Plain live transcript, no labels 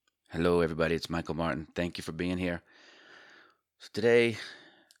Hello, everybody. It's Michael Martin. Thank you for being here. So today,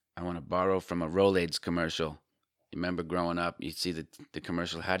 I want to borrow from a Rolaids commercial. You remember growing up, you'd see the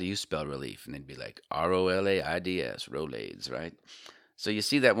commercial, how do you spell relief? And they'd be like Rolaids, Rolaids, right? So you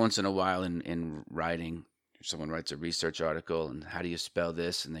see that once in a while in writing. Someone writes a research article, and how do you spell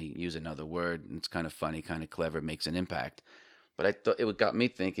this? And they use another word, and it's kind of funny, kind of clever, makes an impact. But I thought it got me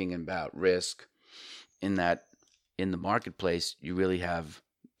thinking about risk in that in the marketplace, you really have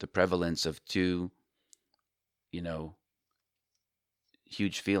the prevalence of two, you know,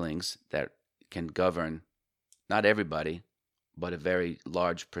 huge feelings that can govern not everybody, but a very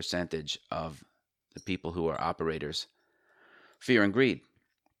large percentage of the people who are operators: fear and greed.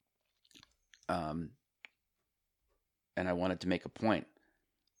 Um, and I wanted to make a point,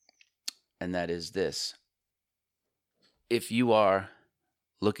 and that is this: if you are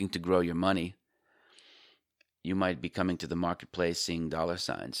looking to grow your money, you might be coming to the marketplace seeing dollar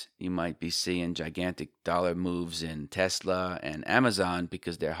signs. You might be seeing gigantic dollar moves in Tesla and Amazon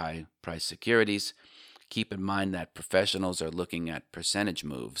because they're high price securities. Keep in mind that professionals are looking at percentage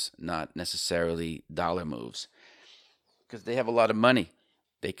moves, not necessarily dollar moves, because they have a lot of money.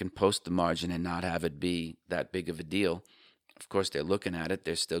 They can post the margin and not have it be that big of a deal. Of course, they're looking at it,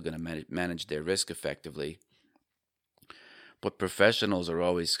 they're still going to manage their risk effectively. But professionals are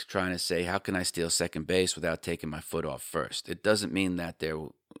always trying to say, how can I steal second base without taking my foot off first? It doesn't mean that they're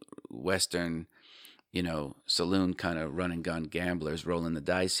Western, saloon kind of run and gun gamblers rolling the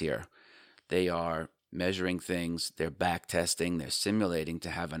dice here. They are measuring things, they're back testing, they're simulating to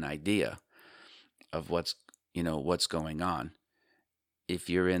have an idea of what's going on.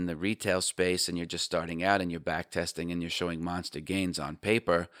 If you're in the retail space and you're just starting out and you're back testing and you're showing monster gains on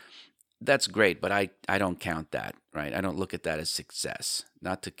paper, that's great, but I don't count that, right? I don't look at that as success.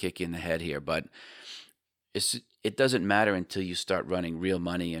 Not to kick you in the head here, but it doesn't matter until you start running real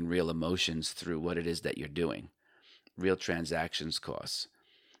money and real emotions through what it is that you're doing, real transactions costs.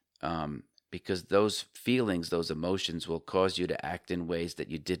 Because those feelings, those emotions will cause you to act in ways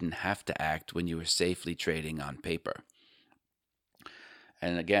that you didn't have to act when you were safely trading on paper.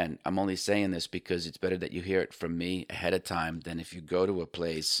 And again, I'm only saying this because it's better that you hear it from me ahead of time than if you go to a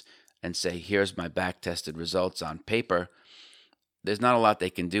place and say, here's my back tested results on paper. There's not a lot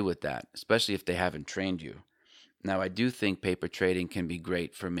they can do with that, especially if they haven't trained you. Now, I do think paper trading can be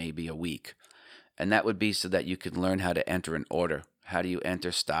great for maybe a week. And that would be so that you can learn how to enter an order. How do you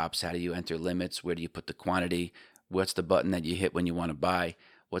enter stops? How do you enter limits? Where do you put the quantity? What's the button that you hit when you want to buy?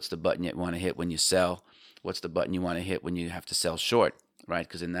 What's the button you want to hit when you sell? What's the button you want to hit when you have to sell short? Right?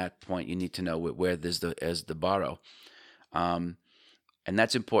 Because in that point, you need to know where there's the borrow. And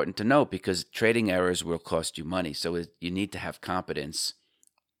that's important to know because trading errors will cost you money. So you need to have competence,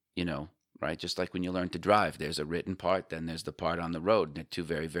 you know, right? Just like when you learn to drive, there's a written part, then there's the part on the road. They're two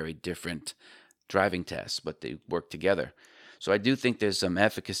very, very different driving tests, but they work together. So I do think there's some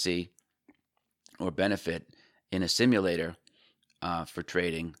efficacy or benefit in a simulator for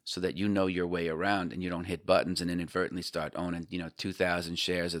trading so that you know your way around and you don't hit buttons and inadvertently start owning, 2,000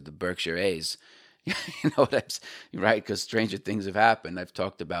 shares of the Berkshire A's. You know what I'm right? Because stranger things have happened. I've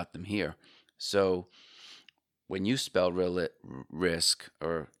talked about them here. So when you spell risk,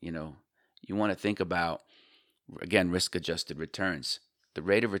 or you want to think about, again, risk adjusted returns. The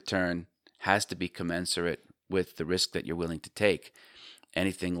rate of return has to be commensurate with the risk that you're willing to take.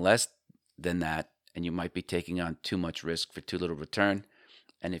 Anything less than that, and you might be taking on too much risk for too little return.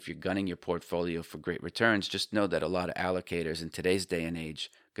 And if you're gunning your portfolio for great returns, just know that a lot of allocators in today's day and age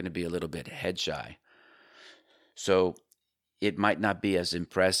are going to be a little bit head shy. So it might not be as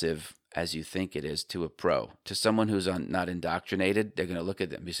impressive as you think it is to a pro. To someone who's not indoctrinated, they're going to look at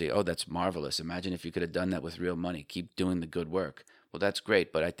them and say, oh, that's marvelous. Imagine if you could have done that with real money. Keep doing the good work. Well, that's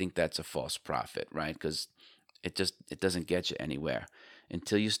great, but I think that's a false prophet, right? Because it doesn't get you anywhere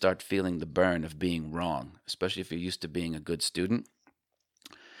until you start feeling the burn of being wrong, especially if you're used to being a good student.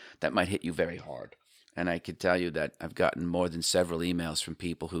 That might hit you very hard. And I can tell you that I've gotten more than several emails from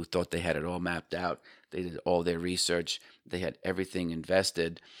people who thought they had it all mapped out. They did all their research. They had everything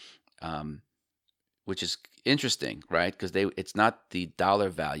invested, which is interesting, right? Because it's not the dollar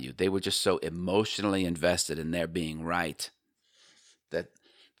value. They were just so emotionally invested in their being right that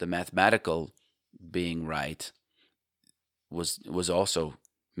the mathematical being right was also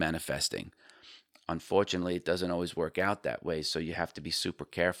manifesting. Unfortunately, it doesn't always work out that way, so you have to be super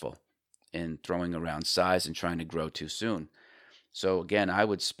careful in throwing around size and trying to grow too soon. So again, I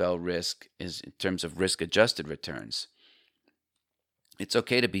would spell risk is in terms of risk adjusted returns. It's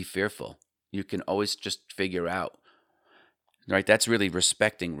okay to be fearful. You can always just figure out right? That's really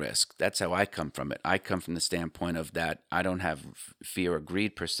respecting risk. That's how I come from it. I come from the standpoint of that I don't have fear or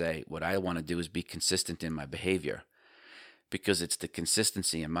greed per se. What I want to do is be consistent in my behavior, because it's the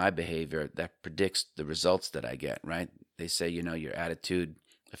consistency in my behavior that predicts the results that I get, right? They say, your attitude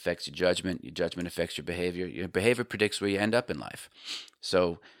affects your judgment affects your behavior predicts where you end up in life.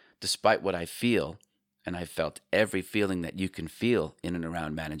 So, despite what I feel, and I've felt every feeling that you can feel in and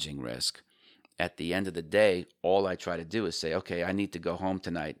around managing risk, at the end of the day, all I try to do is say, okay, I need to go home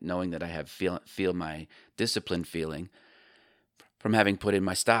tonight knowing that I have feel my discipline feeling from having put in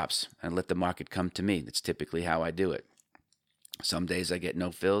my stops and let the market come to me. That's typically how I do it. Some days I get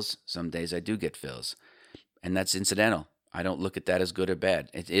no fills, some days I do get fills. And that's incidental. I don't look at that as good or bad.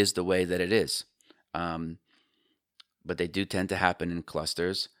 It is the way that it is. But they do tend to happen in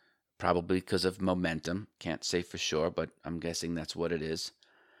clusters, probably because of momentum. Can't say for sure, but I'm guessing that's what it is.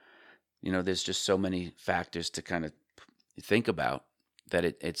 There's just so many factors to kind of think about that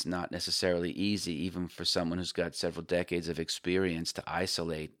it's not necessarily easy, even for someone who's got several decades of experience, to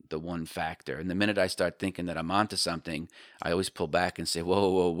isolate the one factor. And the minute I start thinking that I'm onto something, I always pull back and say, whoa,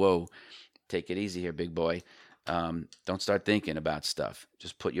 whoa, whoa, take it easy here, big boy. Don't start thinking about stuff.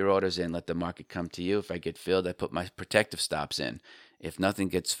 Just put your orders in, let the market come to you. If I get filled, I put my protective stops in. If nothing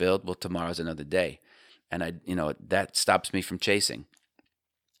gets filled, well, tomorrow's another day. And that stops me from chasing.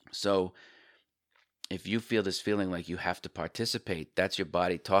 So if you feel this feeling like you have to participate, that's your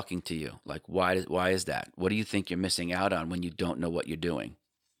body talking to you. Like, why is that? What do you think you're missing out on when you don't know what you're doing?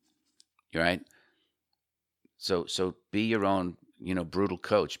 You're right? So be your own, brutal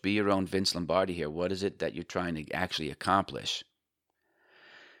coach. Be your own Vince Lombardi here. What is it that you're trying to actually accomplish?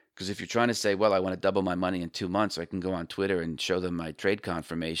 Because if you're trying to say, well, I want to double my money in 2 months so I can go on Twitter and show them my trade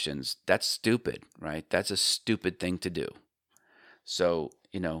confirmations, that's stupid, right? That's a stupid thing to do. So,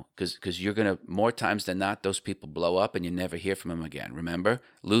 because you're going to, more times than not, those people blow up and you never hear from them again. Remember,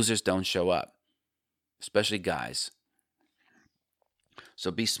 losers don't show up, especially guys.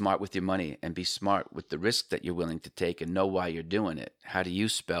 So be smart with your money and be smart with the risk that you're willing to take and know why you're doing it. How do you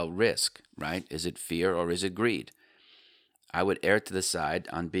spell risk, right? Is it fear or is it greed? I would err to the side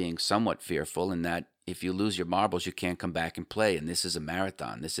on being somewhat fearful in that if you lose your marbles, you can't come back and play. And this is a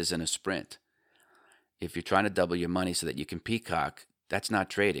marathon. This isn't a sprint. If you're trying to double your money so that you can peacock, that's not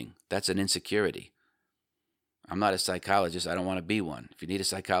trading. That's an insecurity. I'm not a psychologist. I don't want to be one. If you need a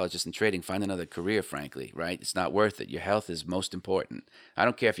psychologist in trading, find another career, frankly, right? It's not worth it. Your health is most important. I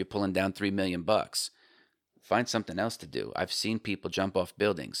don't care if you're pulling down $3 million. Find something else to do. I've seen people jump off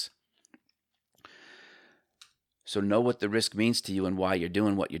buildings. So know what the risk means to you and why you're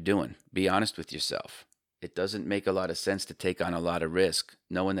doing what you're doing. Be honest with yourself. It doesn't make a lot of sense to take on a lot of risk,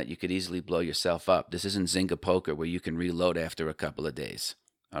 knowing that you could easily blow yourself up. This isn't Zynga poker where you can reload after a couple of days.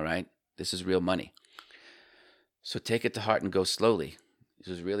 All right? This is real money. So take it to heart and go slowly.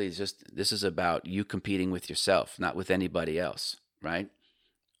 This is about you competing with yourself, not with anybody else, right?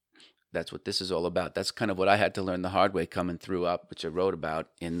 That's what this is all about. That's kind of what I had to learn the hard way coming through up, which I wrote about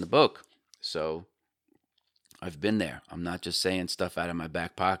in the book. So I've been there. I'm not just saying stuff out of my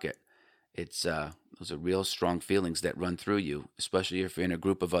back pocket. It's those are real strong feelings that run through you, especially if you're in a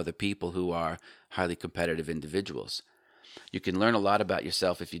group of other people who are highly competitive individuals. You can learn a lot about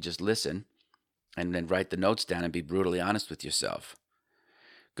yourself if you just listen and then write the notes down and be brutally honest with yourself.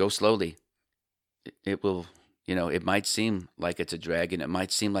 Go slowly. It will, it might seem like it's a drag and it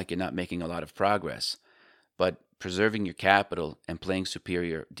might seem like you're not making a lot of progress, but preserving your capital and playing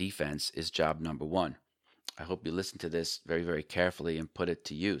superior defense is job number one. I hope you listen to this very, very carefully and put it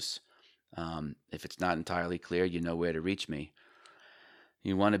to use. If it's not entirely clear, you know where to reach me.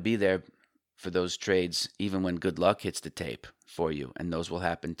 You want to be there for those trades even when good luck hits the tape for you, and those will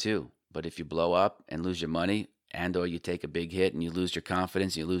happen too. But if you blow up and lose your money and or you take a big hit and you lose your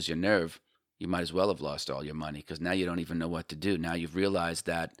confidence, you lose your nerve, you might as well have lost all your money because now you don't even know what to do. Now you've realized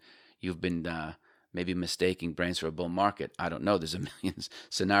that you've been maybe mistaking brains for a bull market. I don't know. There's a million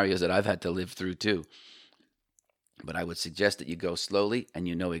scenarios that I've had to live through too. But I would suggest that you go slowly and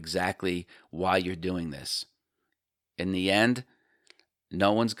you know exactly why you're doing this. In the end,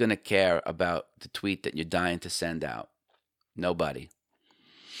 no one's going to care about the tweet that you're dying to send out. Nobody.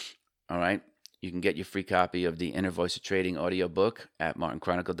 All right? You can get your free copy of the Inner Voice of Trading audiobook at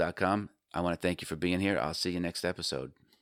martinchronicle.com. I want to thank you for being here. I'll see you next episode.